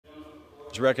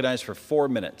is recognized for 4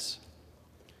 minutes.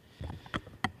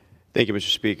 Thank you, Mr.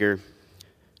 Speaker.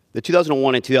 The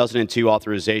 2001 and 2002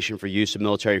 authorization for use of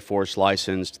military force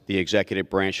licensed the executive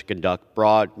branch to conduct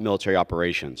broad military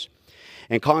operations,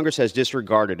 and Congress has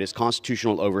disregarded its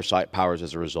constitutional oversight powers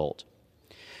as a result.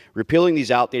 Repealing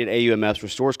these outdated AUMFs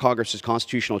restores Congress's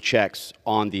constitutional checks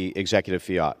on the executive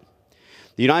fiat.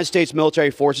 The United States military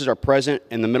forces are present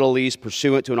in the Middle East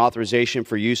pursuant to an authorization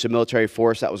for use of military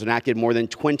force that was enacted more than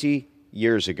 20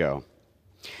 years ago.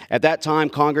 At that time,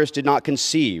 Congress did not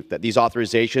conceive that these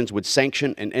authorizations would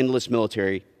sanction an endless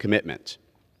military commitment.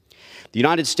 The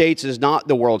United States is not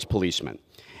the world's policeman,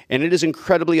 and it is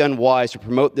incredibly unwise to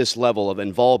promote this level of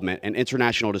involvement in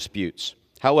international disputes.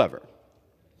 However,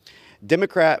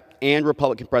 Democrat and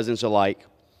Republican presidents alike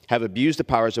have abused the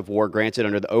powers of war granted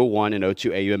under the 01 and 02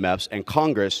 AUMFs, and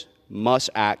Congress must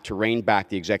act to rein back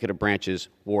the executive branch's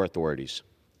war authorities.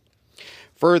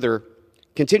 Further,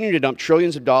 continuing to dump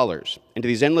trillions of dollars into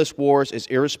these endless wars is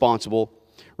irresponsible,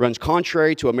 runs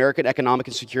contrary to American economic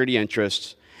and security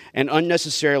interests, and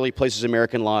unnecessarily places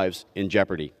American lives in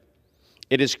jeopardy.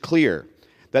 It is clear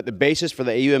that the basis for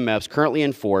the AUMFs currently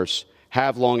in force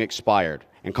have long expired,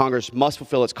 and Congress must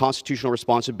fulfill its constitutional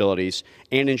responsibilities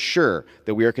and ensure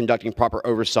that we are conducting proper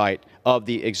oversight of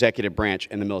the executive branch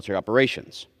and the military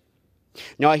operations.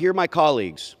 Now, I hear my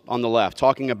colleagues on the left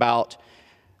talking about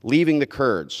leaving the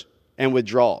Kurds and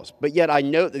withdrawals, but yet I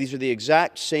note that these are the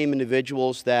exact same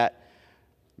individuals that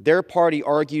their party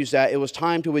argues that it was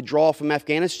time to withdraw from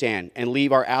Afghanistan and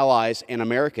leave our allies and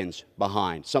Americans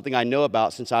behind, something I know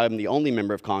about since I am the only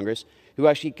member of Congress who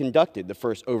actually conducted the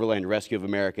first overland rescue of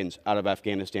Americans out of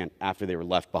Afghanistan after they were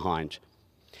left behind.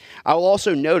 I will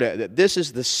also note that this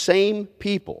is the same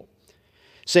people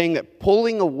saying that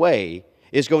pulling away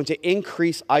is going to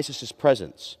increase ISIS's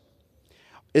presence.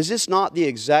 Is this not the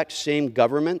exact same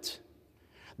government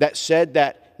that said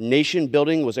that nation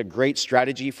building was a great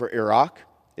strategy for Iraq?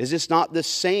 Is this not the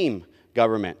same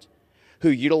government who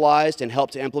utilized and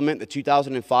helped to implement the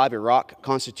 2005 Iraq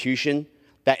Constitution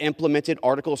that implemented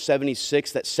Article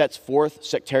 76 that sets forth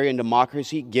sectarian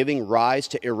democracy, giving rise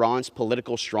to Iran's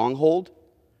political stronghold?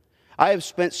 I have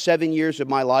spent 7 years of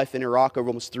my life in Iraq, over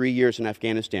almost 3 years in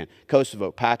Afghanistan,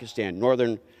 Kosovo, Pakistan,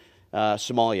 northern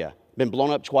Somalia. Been blown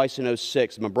up twice in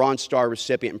 2006. I'm a Bronze Star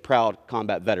recipient and proud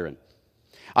combat veteran.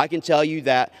 I can tell you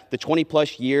that the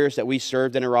 20-plus years that we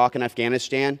served in Iraq and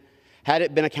Afghanistan, had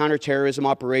it been a counterterrorism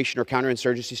operation or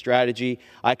counterinsurgency strategy,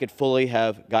 I could fully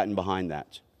have gotten behind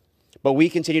that. But we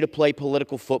continue to play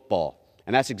political football,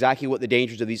 and that's exactly what the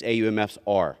dangers of these AUMFs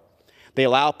are. They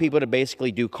allow people to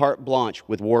basically do carte blanche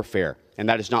with warfare, and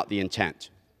that is not the intent.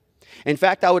 In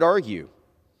fact, I would argue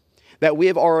that we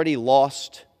have already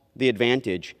lost the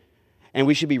advantage, and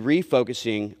we should be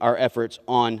refocusing our efforts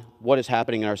on what is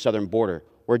happening in our southern border,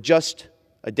 where just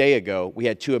a day ago we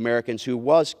had 2 Americans who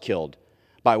was killed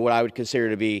by what I would consider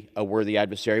to be a worthy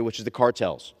adversary, which is the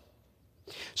cartels.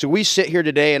 So we sit here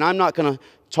today, and I'm not going to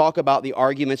talk about the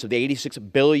arguments of the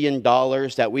 $86 billion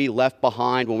that we left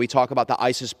behind when we talk about the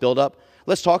ISIS buildup.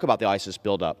 Let's talk about the ISIS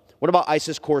buildup. What about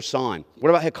ISIS Khorasan? What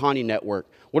about Haqqani Network?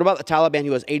 What about the Taliban,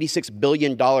 who has $86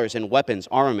 billion in weapons,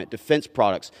 armament, defense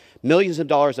products, millions of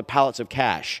dollars of pallets of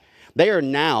cash? They are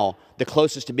now the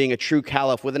closest to being a true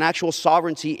caliph with an actual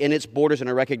sovereignty in its borders and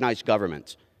a recognized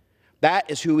government.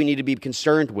 That is who we need to be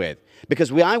concerned with.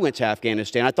 Because when I went to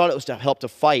Afghanistan, I thought it was to help to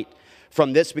fight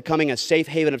from this becoming a safe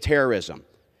haven of terrorism.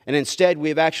 And instead, we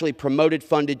have actually promoted,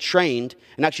 funded, trained,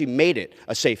 and actually made it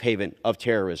a safe haven of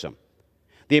terrorism.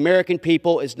 The American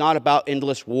people is not about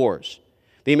endless wars.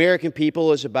 The American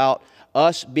people is about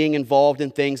us being involved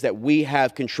in things that we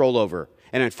have control over.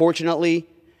 And unfortunately,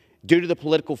 due to the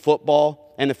political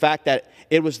football and the fact that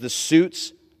it was the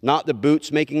suits, not the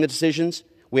boots, making the decisions,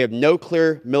 we have no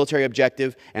clear military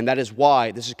objective, and that is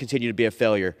why this has continued to be a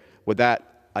failure. With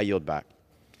that, I yield back.